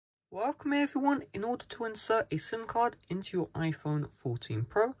Welcome everyone. In order to insert a SIM card into your iPhone 14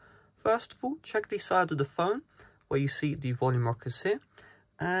 Pro, first of all, check the side of the phone where you see the volume rockers here.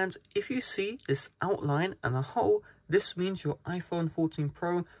 And if you see this outline and a hole, this means your iPhone 14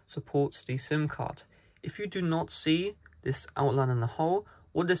 Pro supports the SIM card. If you do not see this outline and a hole,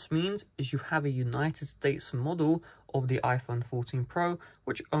 what this means is you have a United States model of the iPhone 14 Pro,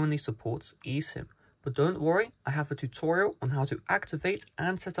 which only supports eSIM. But don't worry, I have a tutorial on how to activate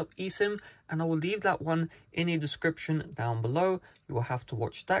and set up eSIM, and I will leave that one in the description down below. You will have to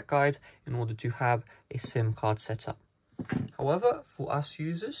watch that guide in order to have a SIM card set up. However, for us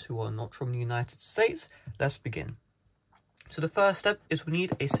users who are not from the United States, let's begin. So the first step is we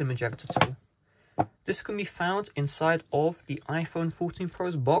need a SIM ejector tool. This can be found inside of the iPhone 14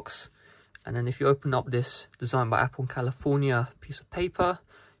 Pro's box. And then if you open up this Designed by Apple in California piece of paper,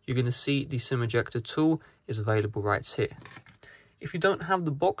 you're going to see the SIM ejector tool is available right here. If you don't have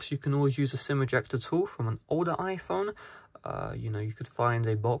the box, you can always use a SIM ejector tool from an older iPhone. You could find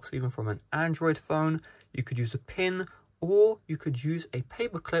a box even from an Android phone. You could use a pin, or you could use a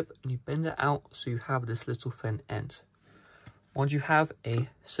paper clip and you bend it out so you have this little thin end. Once you have a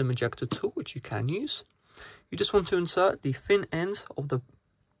SIM ejector tool, which you can use, you just want to insert the thin end of the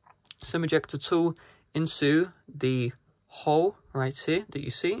SIM ejector tool into the hole right here that you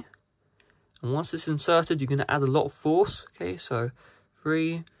see. And once it's inserted, you're going to add a lot of force. Okay, so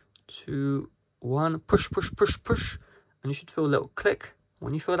 3, 2, 1, push, push, push, push, and you should feel a little click.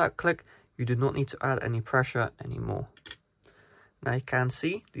 When you feel that click, you do not need to add any pressure anymore. Now you can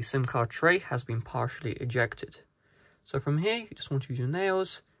see the SIM card tray has been partially ejected. So from here, you just want to use your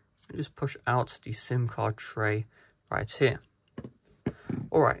nails and just push out the SIM card tray right here.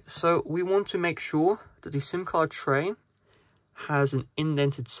 Alright, so we want to make sure that the SIM card tray has an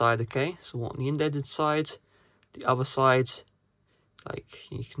indented side, okay? So on the indented side, the other side,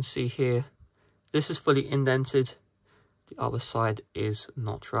 like you can see here, this is fully indented, the other side is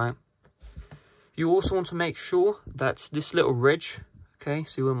not, right? You also want to make sure that this little ridge, okay,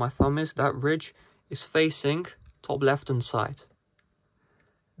 see where my thumb is, that ridge is facing top left hand side.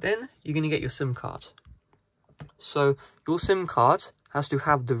 Then you're going to get your SIM card. So your SIM card has to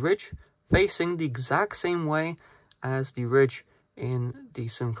have the ridge facing the exact same way as the ridge in the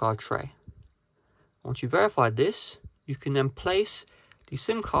SIM card tray. Once you verify this, you can then place the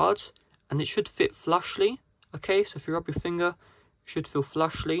SIM cards and it should fit flushly. Okay, so if you rub your finger, it should feel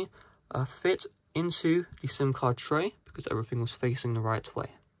flushly fit into the SIM card tray because everything was facing the right way.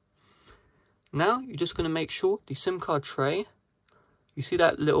 Now you're just going to make sure the SIM card tray, you see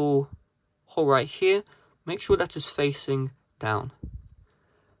that little hole right here, make sure that is facing down.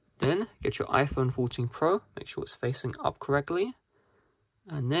 Then get your iPhone 14 Pro, make sure it's facing up correctly.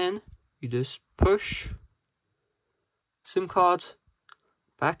 And then you just push SIM card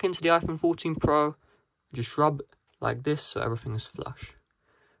back into the iPhone 14 Pro, just rub like this so everything is flush.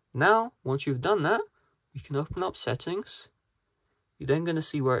 Now, once you've done that, you can open up settings. You're then going to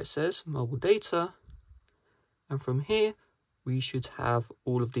see where it says mobile data. And from here, we should have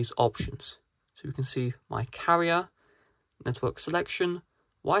all of these options. So we can see my carrier, network selection,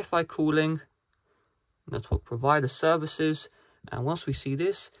 Wi-Fi calling, network provider services. And once we see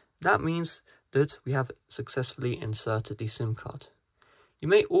this, that means that we have successfully inserted the SIM card. You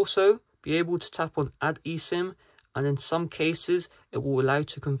may also be able to tap on Add eSIM, and in some cases, it will allow you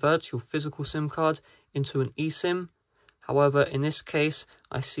to convert your physical SIM card into an eSIM. However, in this case,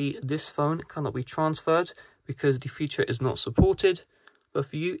 I see this phone cannot be transferred because the feature is not supported. But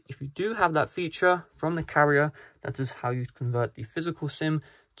for you, if you do have that feature from the carrier, that is how you convert the physical SIM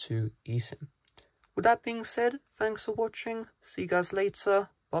to eSIM. With that being said, thanks for watching. See you guys later.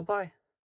 Bye-bye.